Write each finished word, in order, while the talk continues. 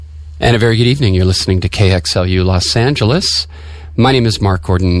And a very good evening. You're listening to KXLU Los Angeles. My name is Mark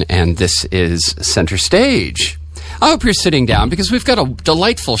Gordon, and this is Center Stage. I hope you're sitting down because we've got a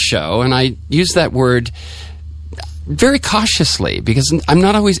delightful show, and I use that word very cautiously because I'm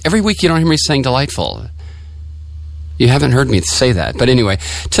not always, every week you don't hear me saying delightful. You haven't heard me say that. But anyway,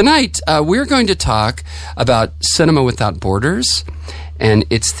 tonight we're going to talk about Cinema Without Borders, and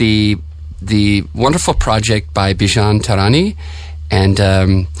it's the wonderful project by Bijan Tehrani.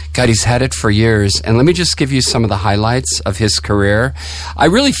 And, God, he's had it for years. And let me just give you some of the highlights of his career. I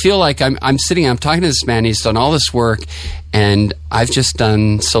really feel like I'm talking to this man. He's done all this work, and I've just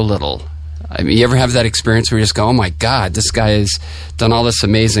done so little. I mean, you ever have that experience where you just go, oh, my God, this guy has done all this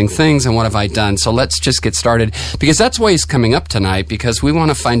amazing things, and what have I done? So let's just get started, because that's why he's coming up tonight, because we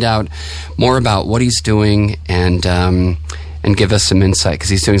want to find out more about what he's doing and give us some insight, because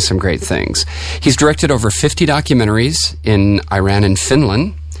he's doing some great things. He's directed over 50 documentaries in Iran and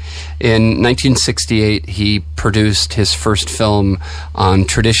Finland. In 1968, he produced his first film on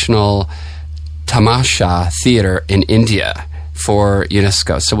traditional tamasha theater in India for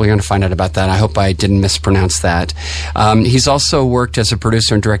UNESCO. So we're going to find out about that. I hope I didn't mispronounce that. He's also worked as a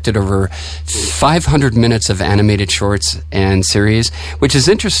producer and directed over 500 minutes of animated shorts and series, which is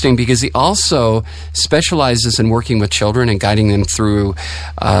interesting because he also specializes in working with children and guiding them through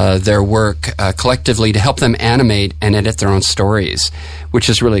their work collectively to help them animate and edit their own stories, which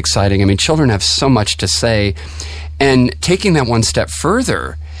is really exciting. I mean, children have so much to say. And taking that one step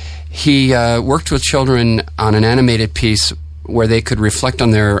further, he worked with children on an animated piece where they could reflect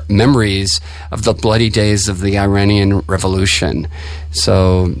on their memories of the bloody days of the Iranian Revolution.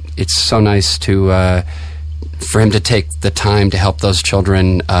 So it's so nice to for him to take the time to help those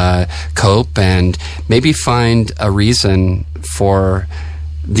children cope and maybe find a reason for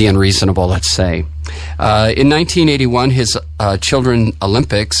the unreasonable, let's say. In 1981, his Children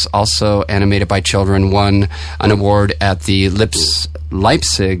Olympics, also animated by children, won an award at the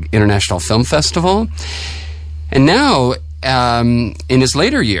Leipzig International Film Festival. And now, in his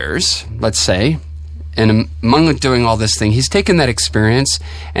later years, let's say, and among doing all this thing, he's taken that experience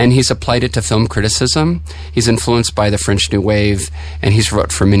and he's applied it to film criticism. He's influenced by the French New Wave, and he's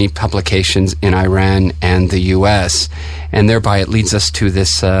wrote for many publications in Iran and the U.S. And thereby it leads us to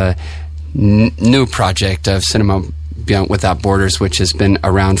this new project of Cinema Without Borders, which has been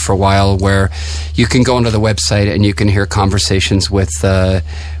around for a while, where you can go onto the website and you can hear conversations with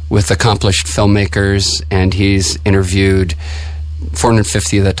accomplished filmmakers, and he's interviewed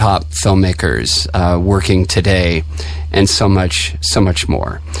 450 of the top filmmakers working today, and so much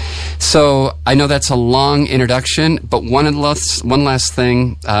more. So I know that's a long introduction, but one last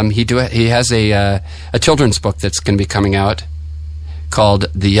thing, he has a children's book that's going to be coming out called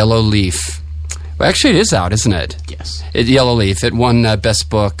The Yellow Leaf. Well, actually, it is out, isn't it? Yes. Yellow Leaf. It won Best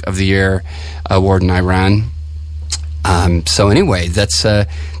Book of the Year award in Iran. So anyway, that's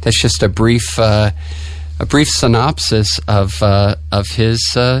just a brief synopsis of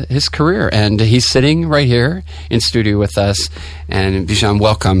his career, and he's sitting right here in studio with us. And Bijan,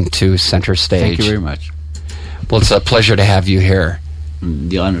 welcome to Center Stage. Thank you very much. Well, it's a pleasure to have you here.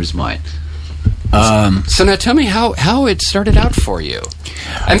 The honor is mine. So now tell me how it started out for you.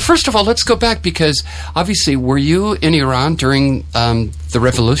 And first of all, let's go back, because obviously, were you in Iran during the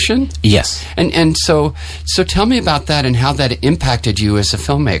revolution? Yes. And so tell me about that and how that impacted you as a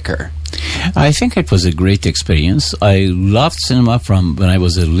filmmaker. I think it was a great experience. I loved cinema from when I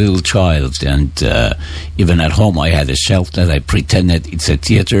was a little child, and even at home I had a shelf that I pretended it's a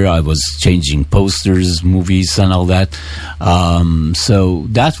theater. I was changing posters, movies, and all that. So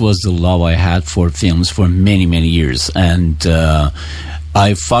that was the love I had for films for many, many years. And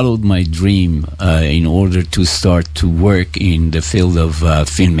I followed my dream in order to start to work in the field of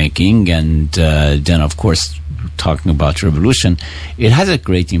filmmaking, and then, of course, talking about revolution, it has a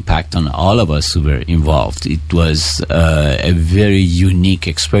great impact on all of us who were involved. It was a very unique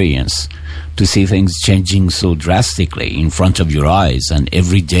experience to see things changing so drastically in front of your eyes, and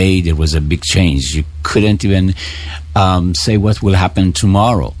every day there was a big change. You couldn't even say what will happen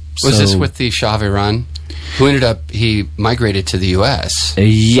tomorrow. Was this with the Shah of Iran, who he migrated to the U.S.?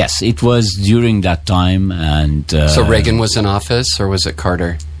 Yes, it was during that time. And so Reagan was in office, or was it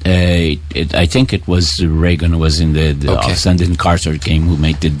Carter? I think it was Reagan was in the office, and then Carter came, who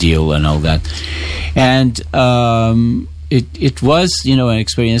made the deal and all that. And it was, an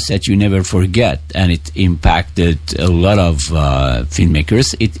experience that you never forget, and it impacted a lot of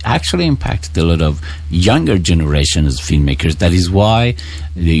filmmakers. It actually impacted a lot of younger generations of filmmakers. That is why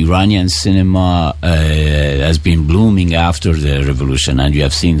the Iranian cinema has been blooming after the revolution, and you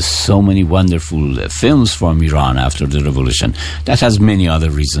have seen so many wonderful films from Iran after the revolution. That has many other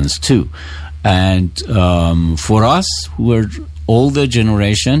reasons too. And for us, who are older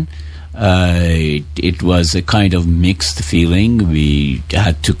generation, it was a kind of mixed feeling. We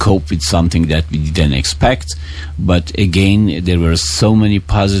had to cope with something that we didn't expect, but again, there were so many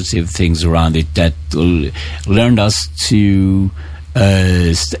positive things around it that learned us to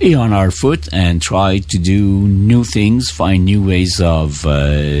stay on our foot and try to do new things, find new ways of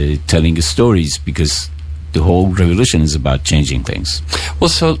telling stories, because the whole revolution is about changing things. Well,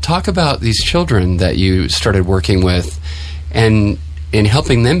 so talk about these children that you started working with, and in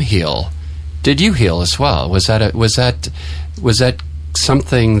helping them heal. Did you heal as well? Was that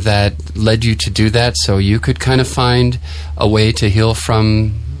something that led you to do that, so you could kind of find a way to heal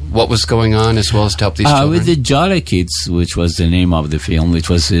from what was going on, as well as to help these children? With the Jala Kids, which was the name of the film, it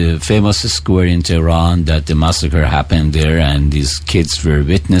was a famous square in Tehran that the massacre happened there, and these kids were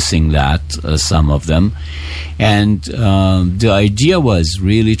witnessing that, some of them. And the idea was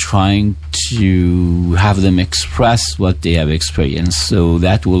really trying to have them express what they have experienced, so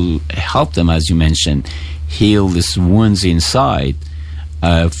that will help them, as you mentioned, heal these wounds inside.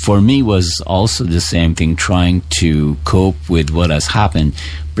 For me, was also the same thing, trying to cope with what has happened,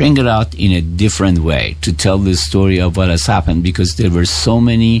 bring it out in a different way, to tell the story of what has happened, because there were so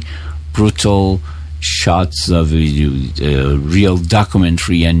many brutal shots of real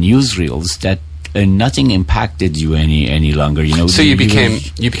documentary and newsreels that nothing impacted you any longer. So you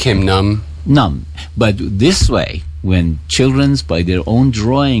became numb? Numb. But this way, when children by their own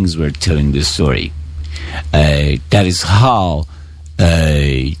drawings were telling the story, that is how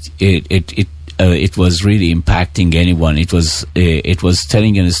it was really impacting anyone. It was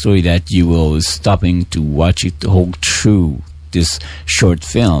telling a story that you will stopping to watch it whole through this short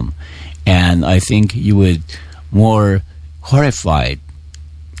film, and I think you would more horrified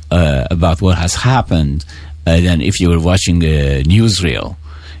about what has happened than if you were watching a newsreel,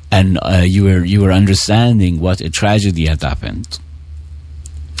 and you were understanding what a tragedy had happened.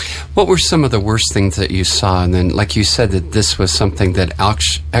 What were some of the worst things that you saw? And then, like you said, that this was something that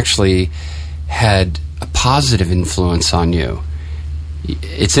actually had a positive influence on you.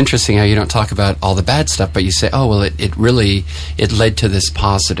 It's interesting how you don't talk about all the bad stuff, but you say, oh, well, it led to this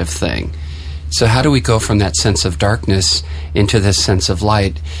positive thing. So how do we go from that sense of darkness into this sense of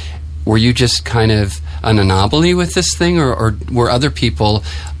light? Were you just kind of an anomaly with this thing, or were other people,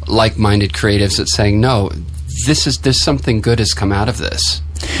 like-minded creatives, that saying, no, there's something good has come out of this?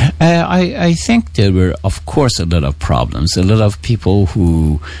 I think there were, of course, a lot of problems. A lot of people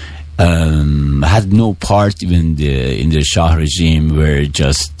who had no part even in the Shah regime were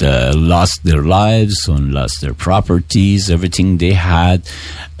just lost their lives and lost their properties, everything they had.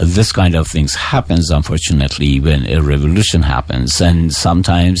 This kind of things happens, unfortunately, when a revolution happens. And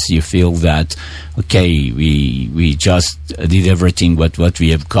sometimes you feel that, okay, we just did everything, but what we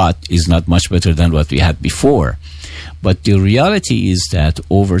have got is not much better than what we had before. But the reality is that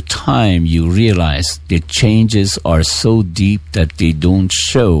over time you realize the changes are so deep that they don't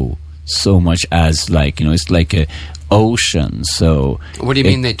show so much as it's like a ocean. So what do you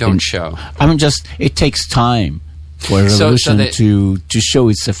mean they don't show? I mean, it takes time for a revolution to show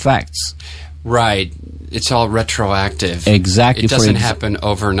its effects. Right. It's all retroactive. Exactly. It doesn't happen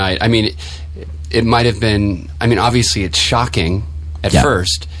overnight. I mean, it might have been, obviously it's shocking at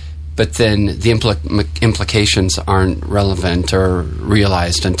first, but then the implications aren't relevant or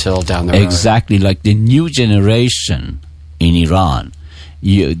realized until down the road. Exactly, like the new generation in Iran.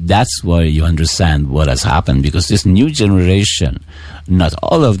 That's why you understand what has happened, because this new generation, not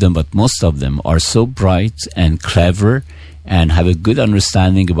all of them, but most of them, are so bright and clever and have a good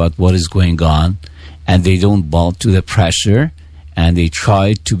understanding about what is going on, and they don't bow to the pressure, and they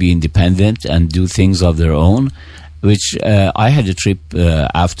try to be independent and do things of their own. Which I had a trip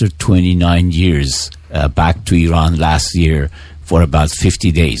after 29 years back to Iran last year for about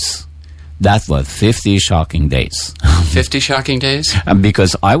 50 days. That was 50 shocking days. 50 shocking days? And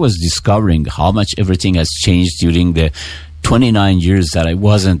because I was discovering how much everything has changed during the 29 years that I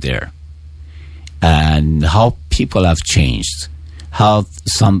wasn't there. And how people have changed. How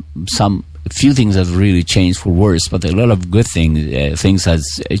some few things have really changed for worse, but a lot of good things has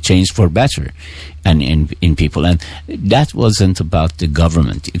changed for better, and in people. And that wasn't about the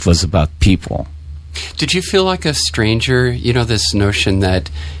government; it was about people. Did you feel like a stranger? You know, this notion that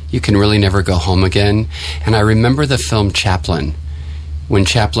you can really never go home again. And I remember the film Chaplin, when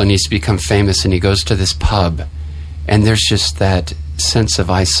Chaplin used to become famous and he goes to this pub, and there's just that sense of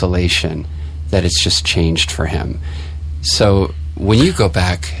isolation that it's just changed for him. So when you go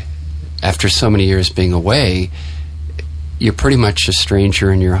back after so many years being away, you're pretty much a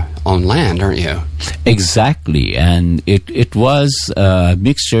stranger in your own land, aren't you? Exactly, and it was a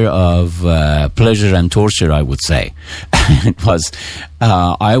mixture of pleasure and torture, I would say. It was,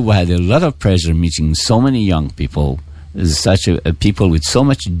 I had a lot of pleasure meeting so many young people, such a people with so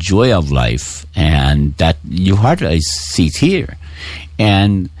much joy of life, and that you hardly see it here.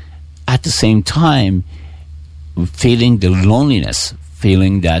 And at the same time, feeling the loneliness,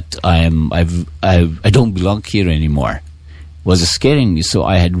 feeling that I don't belong here anymore, was scaring me. So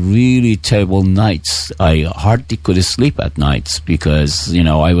I had really terrible nights. I hardly could sleep at nights because, you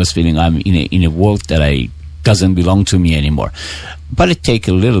know, I was feeling I'm in a world that doesn't belong to me anymore. But it took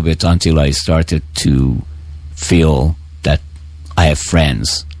a little bit until I started to feel that I have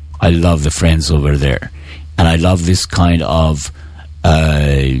friends. I love the friends over there. And I love this kind of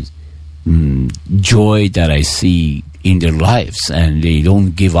joy that I see in their lives. And they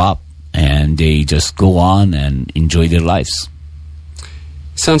don't give up. And they just go on and enjoy their lives.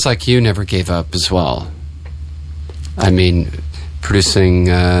 Sounds like you never gave up as well. I mean, producing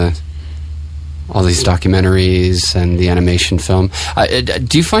all these documentaries and the animation film.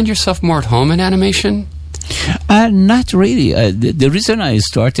 Do you find yourself more at home in animation? Not really. The reason I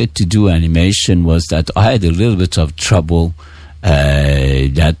started to do animation was that I had a little bit of trouble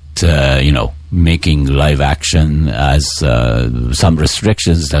making live action as some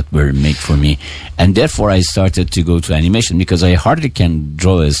restrictions that were made for me. And therefore I started to go to animation because I hardly can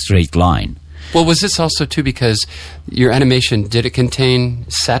draw a straight line. Well, was this also too because your animation, did it contain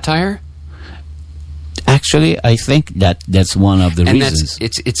satire? Actually, I think that's one of the reasons. And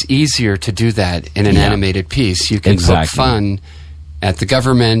it's easier to do that in an animated piece. You can poke fun at the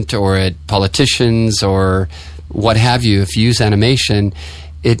government or at politicians or what have you. If you use animation,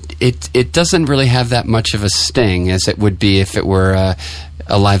 it doesn't really have that much of a sting as it would be if it were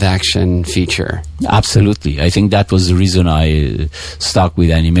a live action feature. Absolutely. I think that was the reason I stuck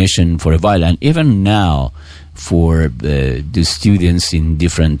with animation for a while. And even now, for the students in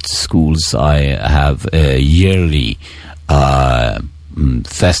different schools, I have a yearly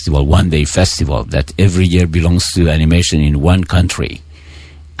festival, one-day festival, that every year belongs to animation in one country.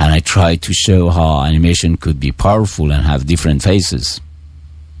 And I try to show how animation could be powerful and have different faces.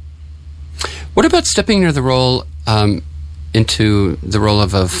 What about stepping into the role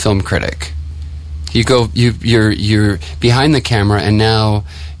of a film critic? You're behind the camera, and now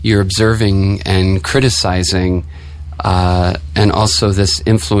you're observing and criticizing, and also this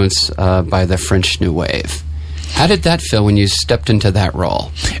influence by the French New Wave. How did that feel when you stepped into that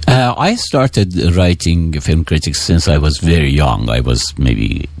role? I started writing film critics since I was very young. I was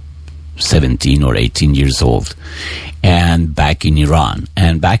maybe 17 or 18 years old, and back in Iran.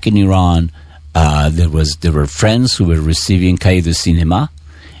 And back in Iran, there were friends who were receiving Cahiers de Cinéma,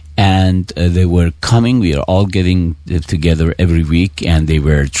 and they were coming. We are all getting together every week, and they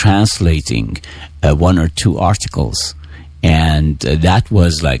were translating one or two articles. And that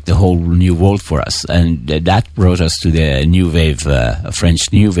was like the whole new world for us. And that brought us to the New Wave,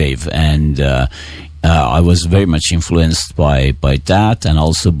 French New Wave. And I was very much influenced by that, and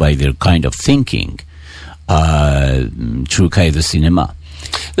also by their kind of thinking through Cahiers de Cinéma.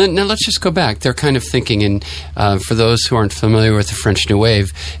 Now let's just go back. Their kind of thinking, and for those who aren't familiar with the French New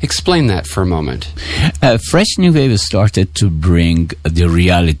Wave, explain that for a moment. French New Wave started to bring the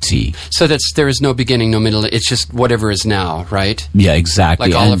reality. So there is no beginning, no middle. It's just whatever is now, right? Yeah, exactly.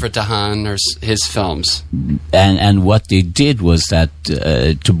 Like Oliver Dahan or his films. And what they did was that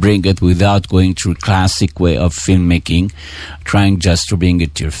to bring it without going through classic way of filmmaking, trying just to bring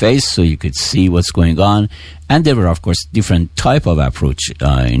it to your face so you could see what's going on. And there were, of course, different type of approach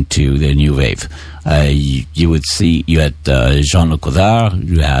into the New Wave. You would see, you had Jean-Luc Godard,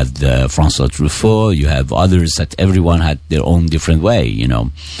 you had François Truffaut, you have others that everyone had their own different way, you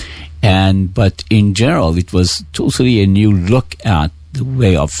know. But in general, it was totally a new look at the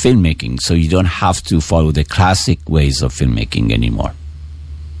way of filmmaking. So you don't have to follow the classic ways of filmmaking anymore.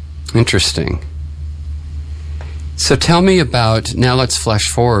 Interesting. So tell me about, now let's flash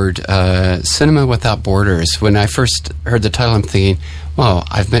forward, Cinema Without Borders. When I first heard the title, I'm thinking, wow,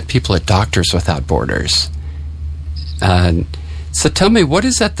 I've met people at Doctors Without Borders. So tell me, what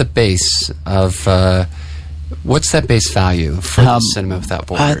is at the base of, what's that base value for Cinema Without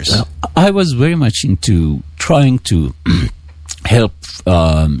Borders? I was very much into trying to help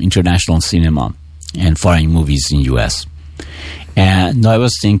international cinema and foreign movies in U.S. And I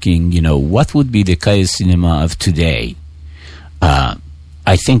was thinking, what would be the Kayak cinema of today?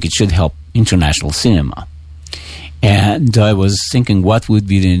 I think it should help international cinema. And I was thinking, what would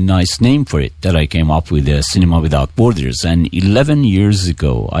be the nice name for it? That I came up with Cinema Without Borders. And 11 years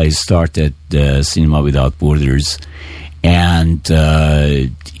ago, I started Cinema Without Borders. And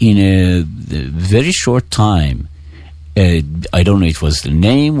in a very short time, I don't know if it was the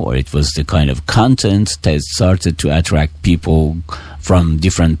name or it was the kind of content that started to attract people from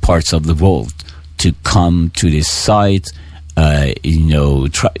different parts of the world to come to this site, try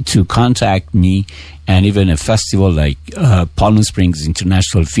to contact me. And even a festival like Palm Springs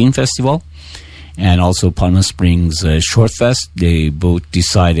International Film Festival and also Palm Springs Short Fest, they both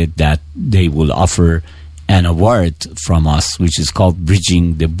decided that they will offer an award from us, which is called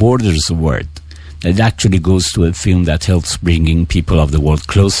Bridging the Borders Award. It actually goes to a film that helps bringing people of the world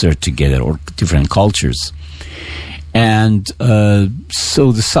closer together or different cultures. And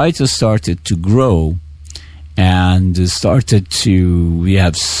so the site has started to grow. And we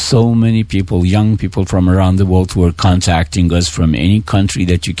have so many people, young people from around the world who are contacting us from any country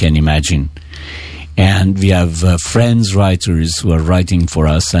that you can imagine. And we have friends, writers who are writing for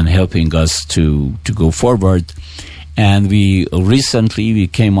us and helping us to go forward. And we recently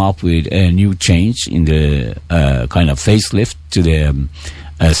came up with a new change in the kind of facelift to the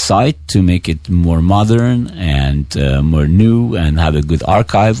site to make it more modern and more new and have a good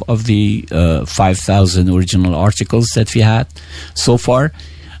archive of the 5,000 original articles that we had so far.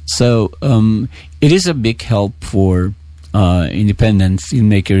 So it is a big help for independent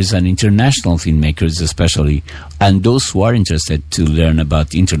filmmakers and international filmmakers especially, and those who are interested to learn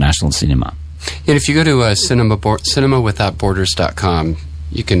about international cinema. And if you go to cinemawithoutborders.com,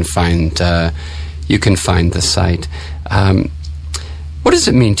 you can find the site. What does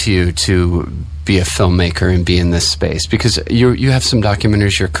it mean to you to be a filmmaker and be in this space? Because you have some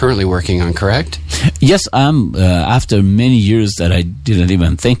documentaries you're currently working on, correct? Yes, I'm. After many years that I didn't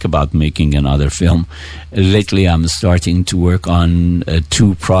even think about making another film, lately I'm starting to work on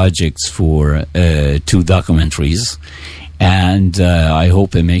 2 projects for 2 documentaries. And I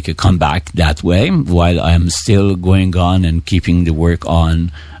hope I make a comeback that way while I'm still going on and keeping the work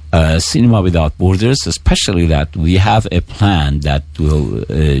on Cinema Without Borders, especially that we have a plan that will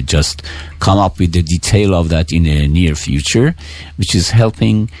just come up with the detail of that in the near future, which is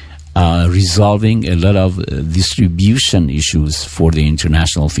helping resolving a lot of distribution issues for the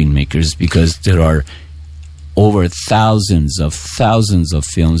international filmmakers, because there are over thousands of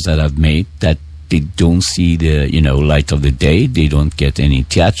films that I've made that they don't see the light of the day. They don't get any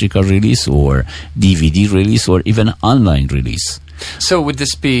theatrical release or DVD release or even online release. So would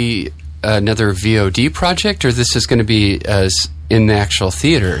this be another VOD project, or this is going to be in the actual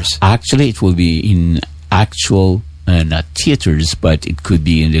theaters? Actually, it will be in actual, not theaters, but it could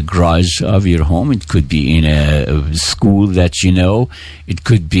be in the garage of your home. It could be in a school that you know. It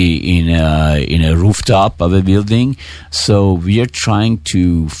could be in a rooftop of a building. So we are trying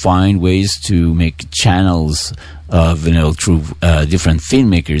to find ways to make channels of through different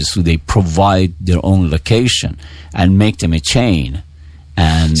filmmakers, so they provide their own location and make them a chain.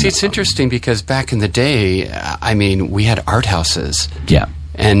 And see, it's interesting because back in the day, I mean, we had art houses. Yeah.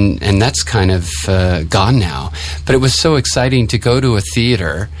 And that's kind of gone now. But it was so exciting to go to a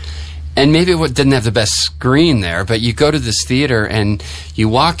theater, and maybe it didn't have the best screen there, but you go to this theater and you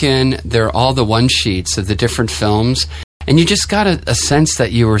walk in, there are all the one sheets of the different films, and you just got a sense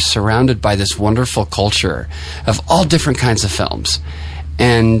that you were surrounded by this wonderful culture of all different kinds of films.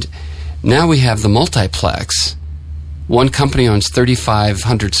 And now we have the multiplex. One company owns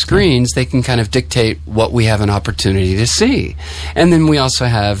 3,500 screens. They can kind of dictate what we have an opportunity to see. And then we also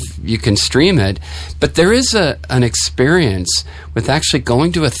have, you can stream it. But there is an experience with actually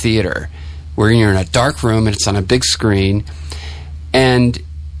going to a theater where you're in a dark room and it's on a big screen. And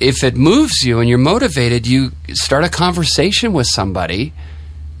if it moves you and you're motivated, you start a conversation with somebody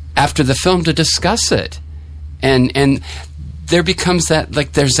after the film to discuss it. And there becomes that,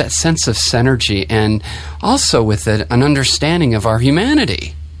 like, there's that sense of synergy, and also with it, an understanding of our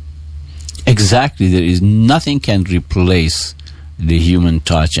humanity. Exactly. There is nothing can replace the human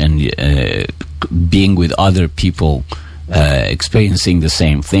touch and being with other people, experiencing the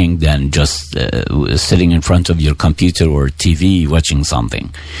same thing than just sitting in front of your computer or TV watching something.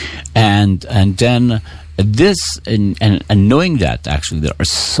 And then this, and knowing that actually there are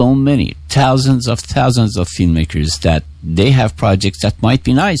so many thousands of filmmakers that they have projects that might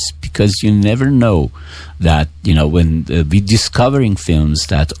be nice, because you never know that, when we're discovering films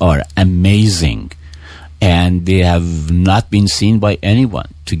that are amazing and they have not been seen by anyone,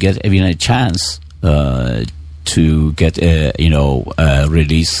 to get even a chance to get a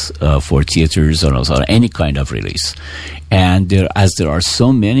release for theaters or any kind of release. And there are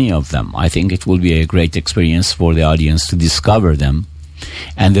so many of them, I think it will be a great experience for the audience to discover them,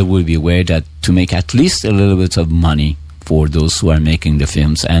 and there will be a way that to make at least a little bit of money for those who are making the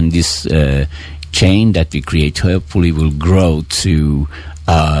films, and this chain that we create hopefully will grow to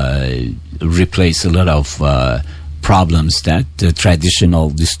replace a lot of problems that the traditional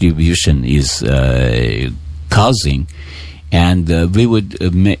distribution is causing. And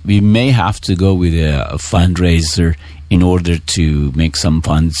we may have to go with a fundraiser in order to make some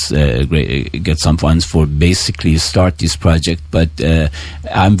funds, get some funds for basically start this project. But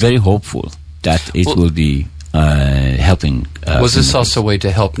I'm very hopeful that it will be helping. Was this also a way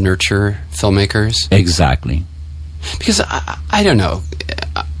to help nurture filmmakers? Exactly. Because I don't know.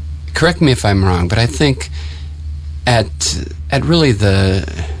 Correct me if I'm wrong, but I think at really the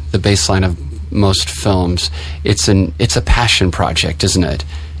baseline of most films, it's a passion project, isn't it?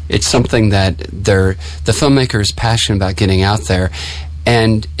 It's something that the filmmaker is passionate about getting out there,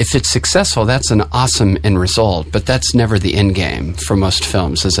 and if it's successful, that's an awesome end result. But that's never the end game for most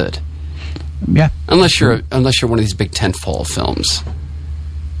films, is it? Yeah. Unless you're one of these big tentpole films.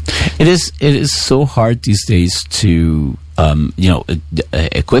 It is so hard these days to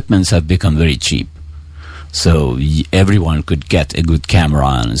equipments have become very cheap. So everyone could get a good camera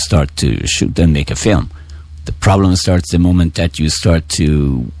and start to shoot and make a film. The problem starts the moment that you start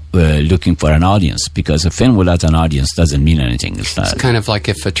to looking for an audience, because a film without an audience doesn't mean anything. It's kind of like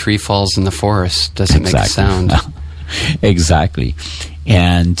if a tree falls in the forest, doesn't make a sound. Exactly.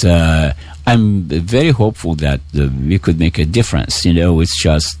 And I'm very hopeful that we could make a difference. It's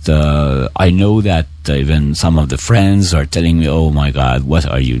just, I know that even some of the friends are telling me, oh my God, what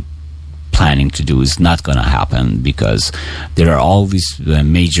are you planning to do? Is not going to happen because there are all these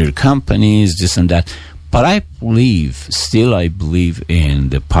major companies, this and that. But I believe in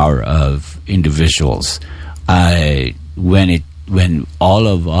the power of individuals. When all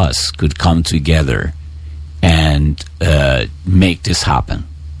of us could come together and make this happen.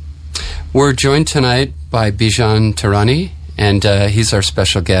 We're joined tonight by Bijan Tehrani, and he's our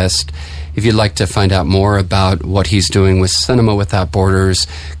special guest. If you'd like to find out more about what he's doing with Cinema Without Borders,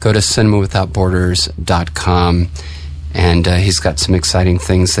 go to cinemawithoutborders.com, and he's got some exciting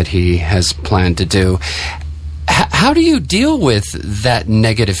things that he has planned to do. How do you deal with that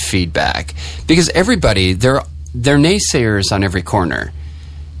negative feedback? Because everybody, they're naysayers on every corner.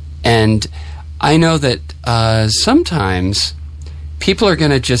 And I know that sometimes people are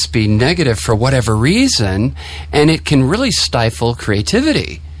going to just be negative for whatever reason, and it can really stifle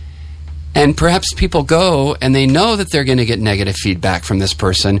creativity. And perhaps people go and they know that they're going to get negative feedback from this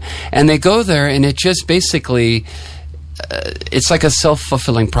person, and they go there and it just basically, it's like a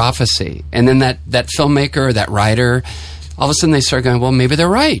self-fulfilling prophecy. And then that filmmaker or that writer, all of a sudden they start going, well, maybe they're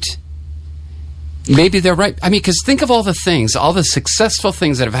right. Maybe they're right. I mean, because think of all the things, all the successful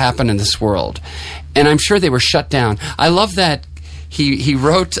things that have happened in this world. And I'm sure they were shut down. I love that he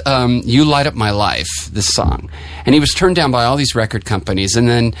wrote You Light Up My Life, this song. And he was turned down by all these record companies. And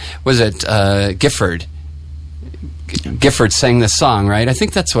then, was it Gifford? Gifford sang this song, right? I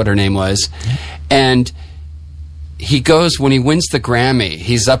think that's what her name was. And he goes, when he wins the Grammy,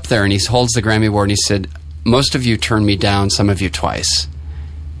 he's up there and he holds the Grammy award and he said, most of you turned me down, some of you twice.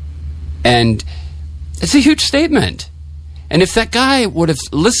 And it's a huge statement. And if that guy would have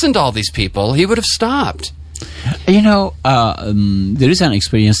listened to all these people, he would have stopped. There is an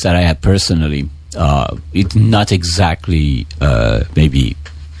experience that I had personally. It's not exactly maybe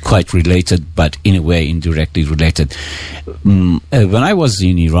quite related, but in a way indirectly related. When I was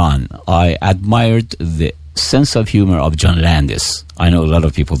in Iran, I admired the sense of humor of John Landis. I know a lot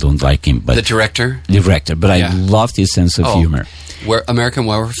of people don't like him, but the director, but I loved his sense of humor. American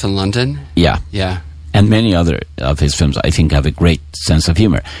Werewolf in London? Yeah. And many other of his films, I think, have a great sense of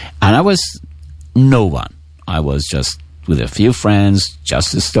humor. And I was no one. I was just with a few friends,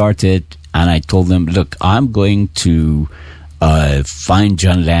 just started, and I told them, look, I'm going to find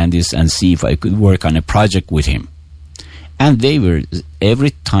John Landis and see if I could work on a project with him. And they were,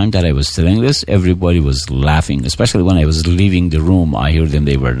 every time that I was telling this, everybody was laughing, especially when I was leaving the room. I heard them,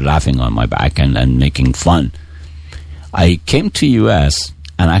 they were laughing on my back and making fun. I came to U.S.,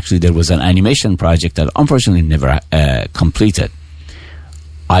 and actually there was an animation project that unfortunately never completed.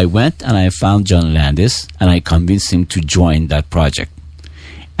 I went and I found John Landis, and I convinced him to join that project.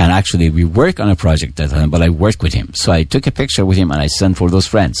 And actually, we worked on a project that time, but I worked with him. So I took a picture with him, and I sent for those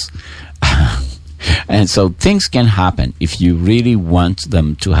friends. And so things can happen. If you really want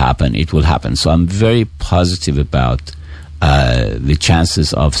them to happen, it will happen. So I'm very positive about the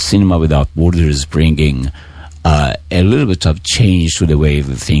chances of Cinema Without Borders bringing a little bit of change to the way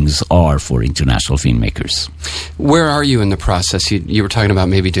that things are for international filmmakers. Where are you in the process? You were talking about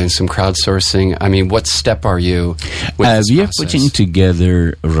maybe doing some crowdsourcing. I mean, what step are you with this We are process? putting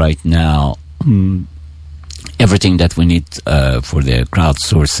together right now everything that we need for the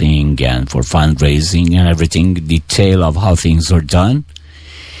crowdsourcing and for fundraising and everything, detail of how things are done.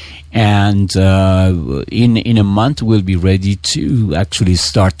 And in a month, we'll be ready to actually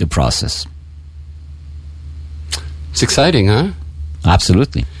start the process. It's exciting, huh?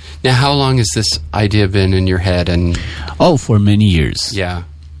 Absolutely. Now, how long has this idea been in your head? And For many years. yeah,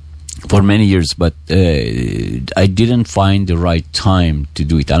 For many years, but I didn't find the right time to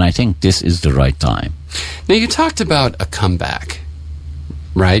do it. And I think this is the right time. now you talked about a comeback,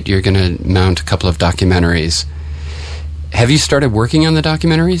 right? You're going to mount a couple of documentaries. Have you started working on the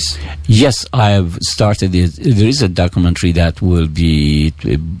documentaries? Yes, I have started it. There is a documentary that will be,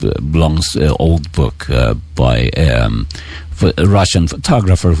 it belongs to an old book by a Russian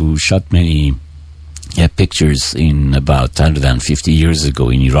photographer who shot many pictures in about 150 years ago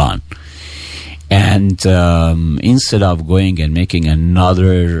in Iran. And instead of going and making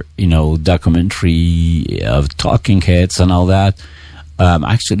another, documentary of talking heads and all that,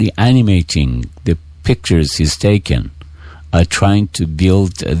 actually animating the pictures he's taken, trying to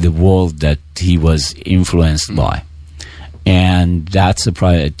build the world that he was influenced by. And that's a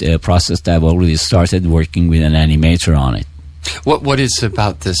process that I've already started working with an animator on it. What is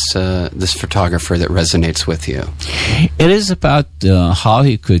about this this photographer that resonates with you? It is about how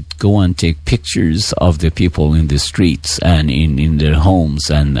he could go and take pictures of the people in the streets and in their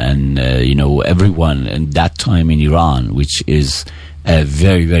homes and everyone in that time in Iran, which is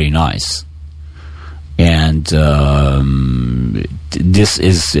very, very nice. And there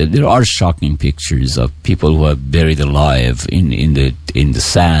are shocking pictures of people who are buried alive in the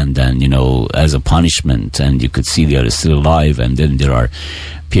sand, and as a punishment, and you could see they are still alive. And then there are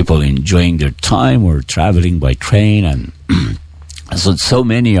people enjoying their time or traveling by train, and so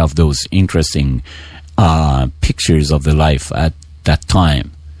many of those interesting pictures of the life at that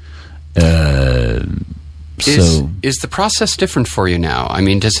time. Is the process different for you now? I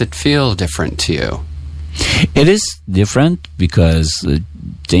mean, does it feel different to you? It is different because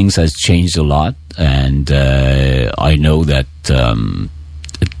things has changed a lot, and I know that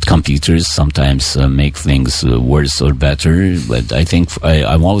computers sometimes make things worse or better, but I think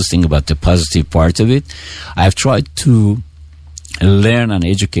I'm always thinking about the positive part of it. I've tried to learn and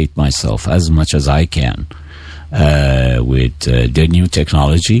educate myself as much as I can with the new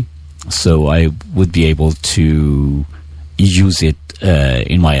technology, so I would be able to use it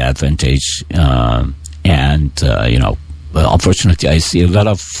in my advantage. Unfortunately, I see a lot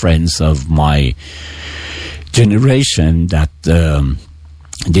of friends of my generation that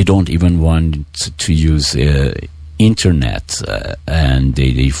they don't even want to use internet, and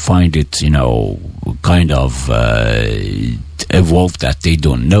they find it, kind of a world that they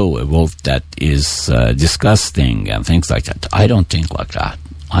don't know, a world that is disgusting and things like that. I don't think like that.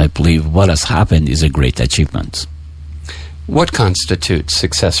 I believe what has happened is a great achievement. What constitutes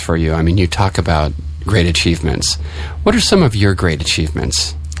success for you? I mean, you talk about great achievements. What are some of your great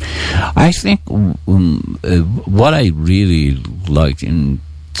achievements? I think what I really liked in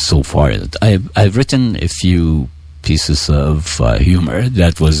so far, I've written a few pieces of humor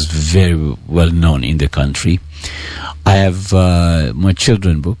that was very well known in the country. I have my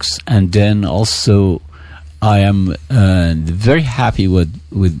children books, and then also I am very happy with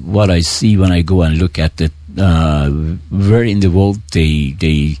what I see when I go and look at it. Where in the world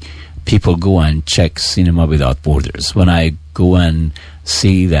people go and check Cinema Without Borders. When I go and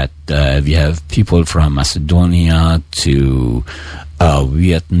see that we have people from Macedonia to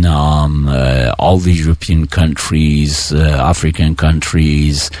Vietnam, all the European countries, African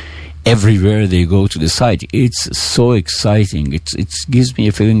countries, everywhere they go to the site, it's so exciting. It gives me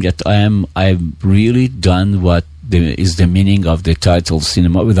a feeling that I've really done what is the meaning of the title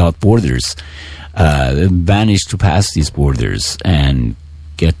Cinema Without Borders. Managed to pass these borders and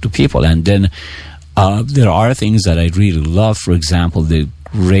get to people. And then there are things that I really love. For example, the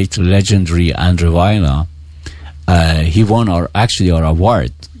great legendary Andrzej Wajda, he won our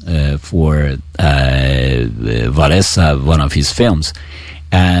award for Walesa, one of his films.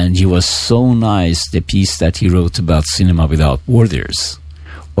 And he was so nice, the piece that he wrote about Cinema Without Borders.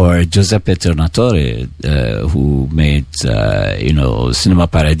 Or Giuseppe Tornatore, who made, Cinema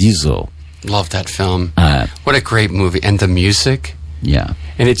Paradiso. Love that film. What a great movie. And the music. Yeah.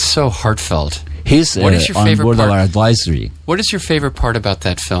 And it's so heartfelt. He's What is your on favorite board of part? our advisory. What is your favorite part about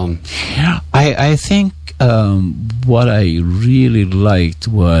that film? I think what I really liked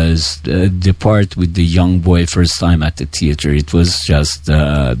was the part with the young boy first time at the theater. It was just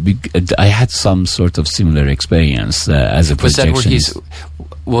I had some sort of similar experience as a Was that where projectionist.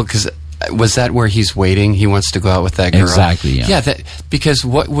 because was that where he's waiting? He wants to go out with that girl. Exactly, yeah. Yeah, because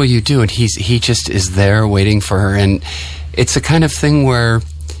what will you do? And he just is there waiting for her, and it's a kind of thing where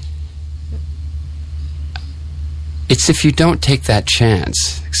it's if you don't take that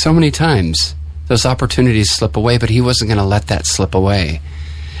chance. So many times those opportunities slip away, but he wasn't going to let that slip away.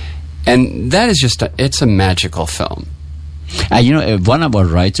 And that is just it's a magical film. One of our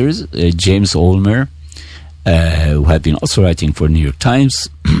writers, James Olmer, who had been also writing for New York Times,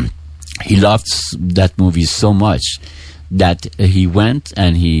 he loved that movie so much that he went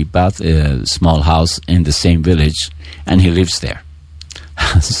and he bought a small house in the same village, and he lives there.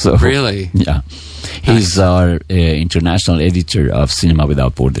 So Really? yeah, he's our international editor of Cinema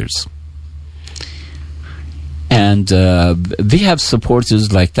Without Borders. And we have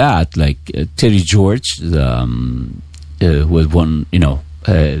supporters like that, like Terry George, who had won,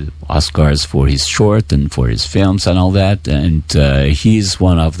 Oscars for his short and for his films and all that. And he's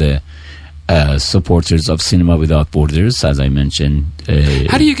one of the supporters of Cinema Without Borders, as I mentioned.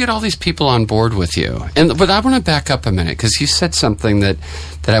 How do you get all these people on board with you? But I want to back up a minute, because you said something that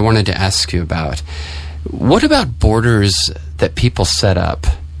I wanted to ask you about. What about borders that people set up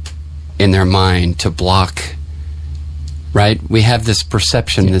in their mind to block, right? We have this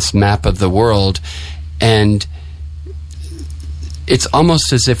perception, this map of the world, and it's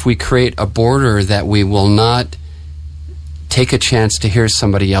almost as if we create a border that we will not take a chance to hear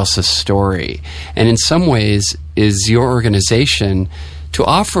somebody else's story. And in some ways, is your organization to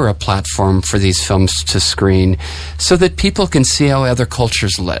offer a platform for these films to screen so that people can see how other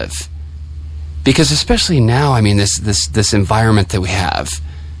cultures live. Because especially now, I mean, this environment that we have,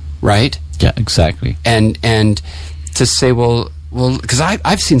 right? Yeah, exactly. And to say, well, because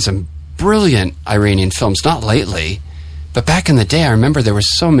I've seen some brilliant Iranian films, not lately, but back in the day, I remember there were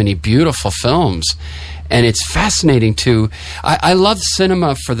so many beautiful films. And it's fascinating to... I love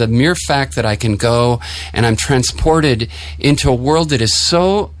cinema for the mere fact that I can go and I'm transported into a world that is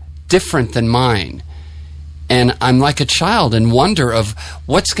so different than mine. And I'm like a child in wonder of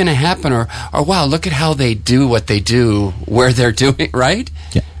what's going to happen, or wow, look at how they do what they do, where they're doing, right?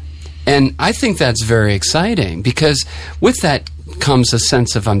 Yeah. And I think that's very exciting, because with that comes a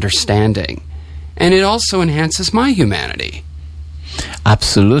sense of understanding. And it also enhances my humanity.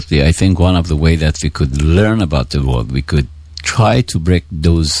 Absolutely. I think one of the ways that we could learn about the world, we could try to break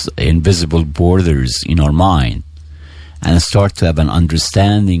those invisible borders in our mind and start to have an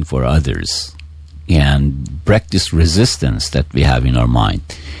understanding for others, and break this resistance that we have in our mind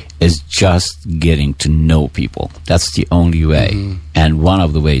is just getting to know people. That's the only way. Mm-hmm. And one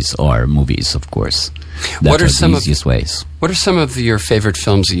of the ways are movies, of course. What are some the easiest ways. What are some of your favorite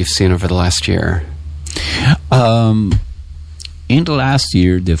films that you've seen over the last year? In the last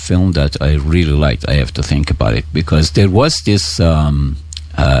year, the film that I really liked, I have to think about it, because there was this film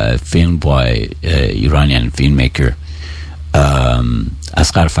by Iranian filmmaker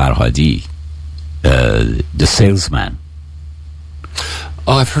Asghar Farhadi, The Salesman.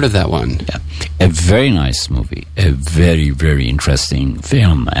 Oh, I've heard of that one. Yeah. A very nice movie, a very, very interesting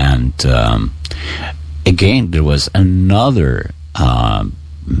film. And again, there was another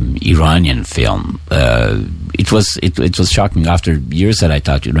Iranian film. It was shocking. After years that I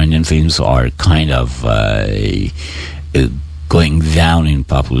thought Iranian films are kind of going down in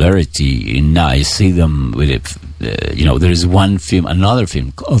popularity, and now I see them with it. There is another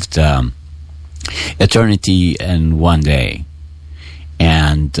film called Eternity and One Day.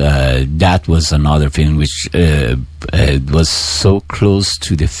 And that was another film which was so close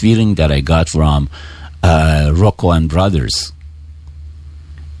to the feeling that I got from Rocco and Brothers.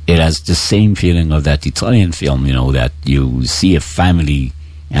 It has the same feeling of that Italian film, that you see a family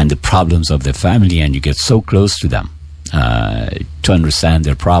and the problems of the family, and you get so close to them to understand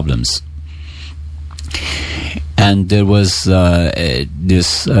their problems. And there was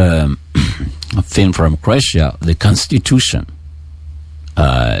this film from Croatia, The Constitution.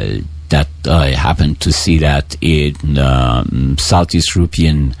 That I happened to see that in Southeast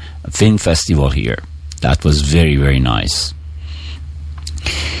European Film Festival here. That was very, very nice.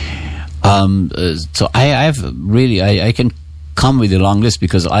 So I can come with a long list,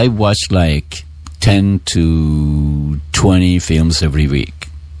 because I watch like 10 to 20 films every week.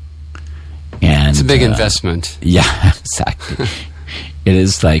 And it's a big investment. Yeah, exactly. It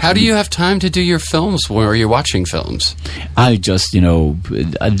is like... How do you have time to do your films where you're watching films? I just,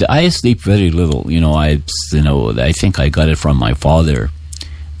 I sleep very little. I think I got it from my father,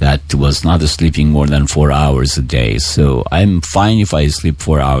 that was not sleeping more than 4 hours a day. So I'm fine if I sleep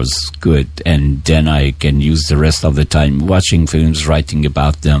 4 hours, good. And then I can use the rest of the time watching films, writing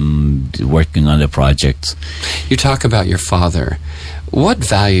about them, working on the projects. You talk about your father. What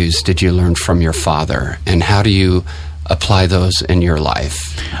values did you learn from your father, and how do you apply those in your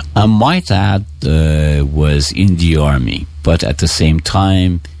life? My dad was in the army, but at the same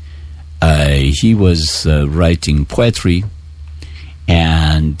time, he was writing poetry,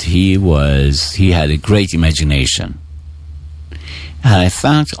 and he had a great imagination. And I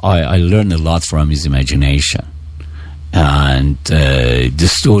found I learned a lot from his imagination and the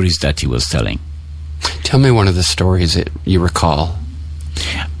stories that he was telling. Tell me one of the stories that you recall.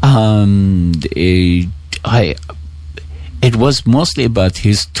 It was mostly about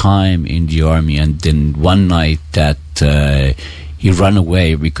his time in the army, and then one night that he ran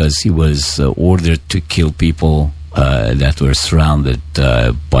away because he was ordered to kill people that were surrounded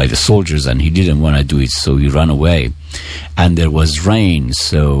by the soldiers, and he didn't want to do it, so he ran away. And there was rain,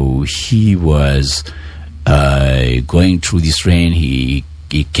 so he was going through this rain. He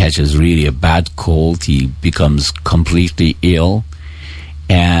catches really a bad cold. He becomes completely ill,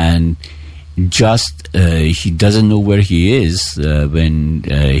 and just he doesn't know where he is when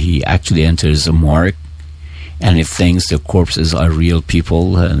he actually enters a morgue, and he thinks the corpses are real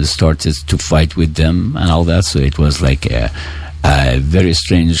people, and started to fight with them and all that. So it was like a very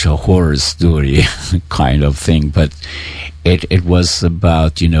strange horror story kind of thing, but it was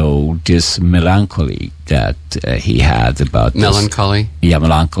about this melancholy that he had about melancholy.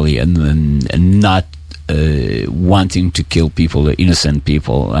 Melancholy, and not wanting to kill people, innocent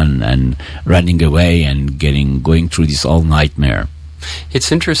people, and running away and going through this all nightmare.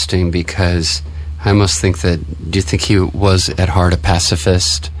 It's interesting because I almost think that, do you think he was at heart a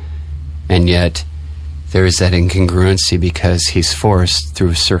pacifist, and yet there is that incongruency because he's forced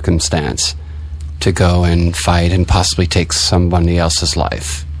through circumstance to go and fight and possibly take somebody else's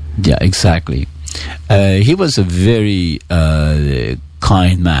life? Yeah, exactly. He was a very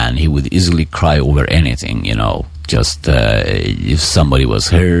kind man. He would easily cry over anything, just if somebody was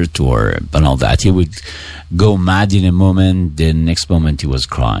hurt and all that. He would go mad in a moment, the next moment he was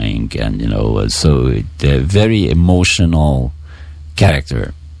crying, and so a very emotional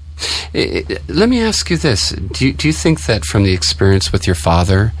character. Let me ask you this. Do you think that from the experience with your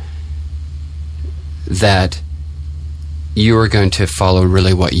father that you were going to follow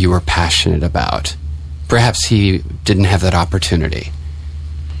really what you were passionate about? Perhaps he didn't have that opportunity.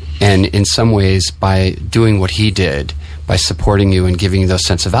 And in some ways, by doing what he did, by supporting you and giving you those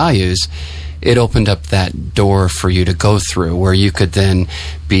sense of values, it opened up that door for you to go through where you could then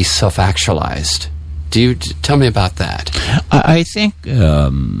be self-actualized. Tell me about that? I think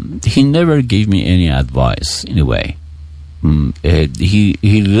he never gave me any advice in a way.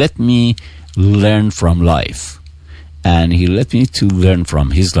 He let me learn from life, and he let me to learn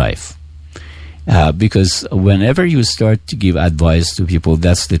from his life. Because whenever you start to give advice to people,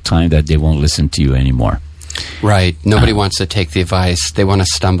 that's the time that they won't listen to you anymore. Right. Nobody wants to take the advice. They want to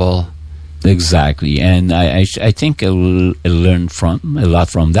stumble. Exactly. And I think I learned a lot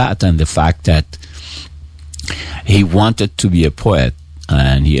from that, and the fact that he wanted to be a poet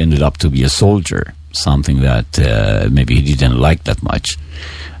and he ended up to be a soldier, something that maybe he didn't like that much,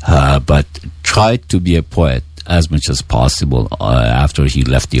 but tried to be a poet as much as possible after he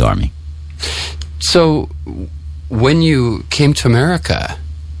left the army. So when you came to America,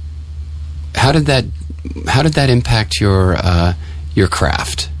 how did that impact your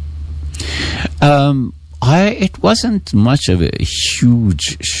craft? It wasn't much of a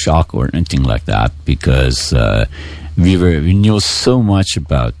huge shock or anything like that, because we knew so much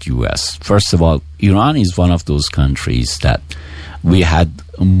about U.S. First of all, Iran is one of those countries that we had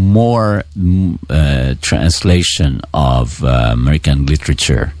more translation of American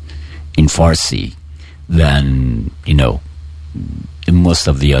literature in Farsi than in most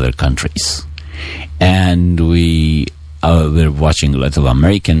of the other countries, and we were watching a lot of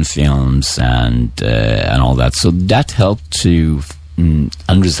American films and all that. So that helped to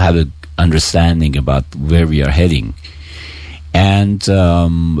have an understanding about where we are heading. And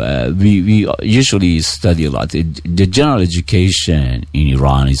we usually study a lot. The general education in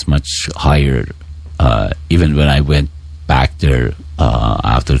Iran is much higher. Even when I went back there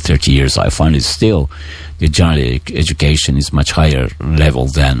after 30 years, I find it still the general education is much higher level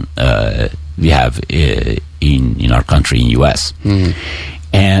than we have in our country, in U.S.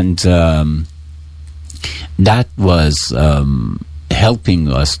 And that was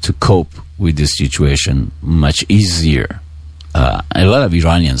helping us to cope with this situation much easier. A lot of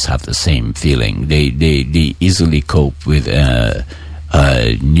Iranians have the same feeling. They easily cope with a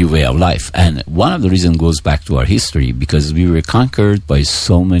new way of life. And one of the reasons goes back to our history, because we were conquered by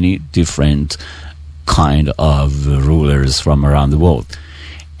so many different kind of rulers from around the world.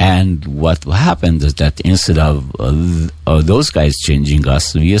 And what happened is that instead of those guys changing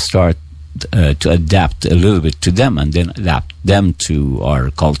us, we start to adapt a little bit to them and then adapt them to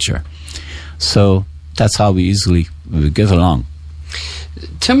our culture. So that's how we easily get along.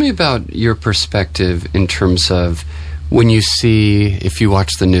 Tell me about your perspective in terms of when you see, if you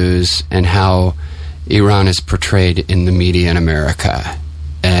watch the news, and how Iran is portrayed in the media in America,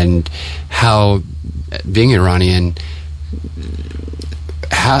 and how, being Iranian,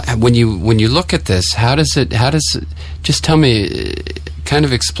 when you look at this, how does it just tell me, kind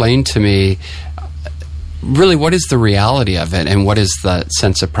of explain to me, really, what is the reality of it, and what is the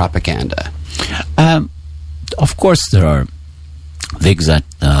sense of propaganda? Of course, there are things that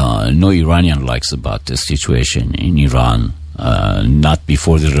no Iranian likes about the situation in Iran, not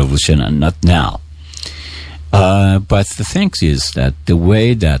before the revolution and not now. But the thing is that the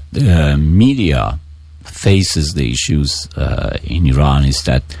way that media faces the issues in Iran is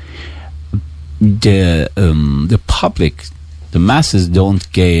that the public, the masses, don't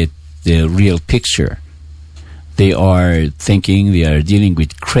get the real picture. They are thinking they are dealing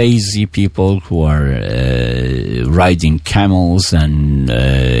with crazy people who are riding camels and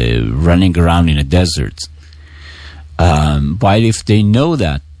running around in a desert. But if they know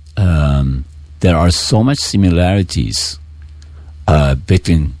that there are so much similarities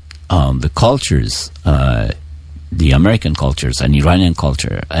between the cultures, the American cultures and Iranian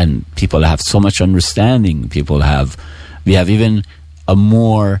culture, and people have so much understanding. We have even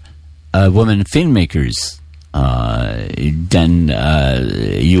more women filmmakers than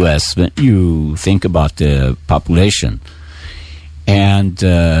U.S. when you think about the population. And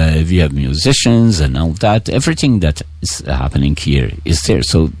we have musicians and all that. Everything that is happening here is there.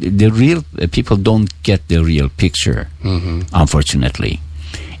 So the real people don't get the real picture, unfortunately.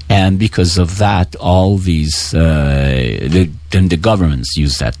 And because of that, all these then the governments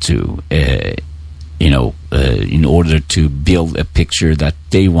use that too, in order to build a picture that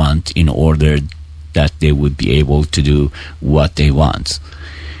they want, in order that they would be able to do what they want.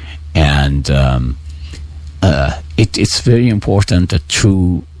 And it's very important that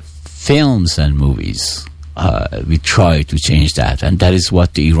through films and movies, we try to change that. And that is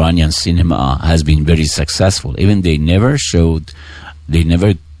what the Iranian cinema has been very successful. Even they never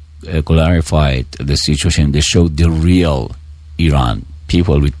clarified the situation. They showed the real Iran,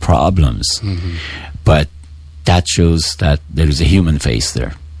 people with problems. But that shows that there is a human face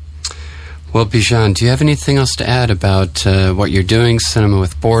there. Well, Bijan, do you have anything else to add about what you're doing, Cinema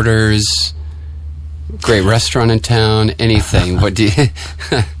with Borders, great restaurant in town, anything? What do you...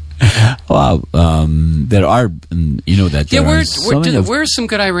 Well, there are, that there are where are some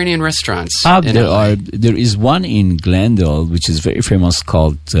good Iranian restaurants? There is one in Glendale, which is very famous,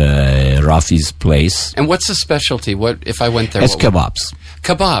 called Rafi's Place. And what's the specialty? What if I went there? It's kebabs.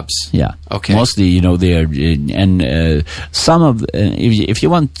 Kebabs. Yeah. Okay. Mostly, they are, and some of, if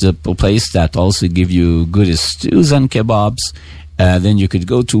you want a place that also give you good stews and kebabs, then you could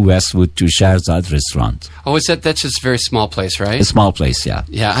go to Westwood to Shahrzad restaurant. Oh, that's just a very small place, right? A small place, yeah.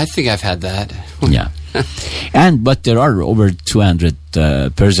 Yeah, I think I've had that. Yeah. But there are over 200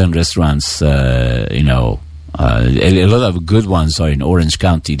 Persian restaurants, a lot of good ones are in Orange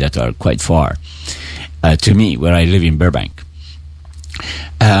County that are quite far to me, where I live in Burbank.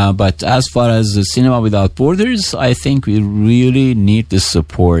 But as far as the Cinema Without Borders, I think we really need the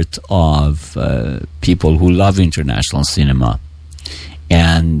support of people who love international cinema.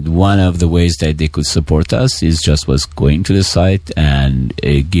 And one of the ways that they could support us is just going to the site and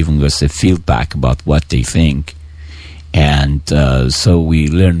giving us a feedback about what they think. And so we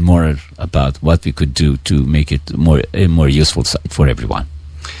learn more about what we could do to make it a more useful site for everyone.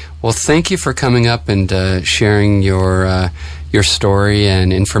 Well, thank you for coming up and sharing your story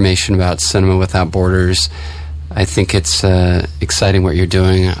and information about Cinema Without Borders. I think it's exciting what you're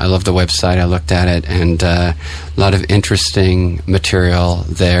doing. I love the website. I looked at it, and a lot of interesting material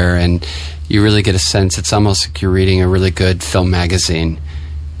there. And you really get a sense. It's almost like you're reading a really good film magazine.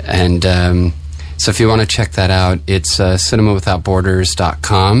 And so if you want to check that out, it's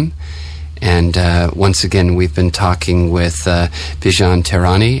cinemawithoutborders.com. And once again, we've been talking with Bijan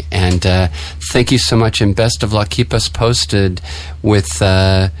Tehrani. And thank you so much, and best of luck. Keep us posted with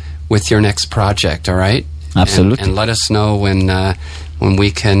your next project, all right? Absolutely. And let us know when we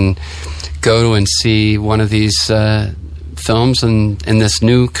can go and see one of these films and this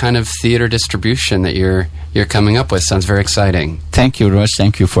new kind of theater distribution that you're coming up with. Sounds very exciting. Thank you, Russ.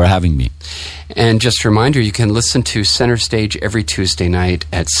 Thank you for having me. And just a reminder, you can listen to Center Stage every Tuesday night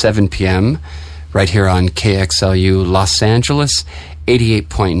at 7 p.m. right here on KXLU Los Angeles, 88.9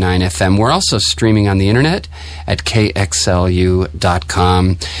 FM. We're also streaming on the internet at kxlu.com.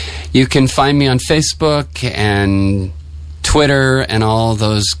 You can find me on Facebook and Twitter and all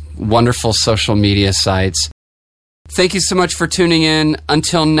those wonderful social media sites. Thank you so much for tuning in.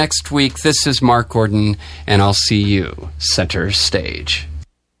 Until next week, this is Mark Gordon, and I'll see you center stage.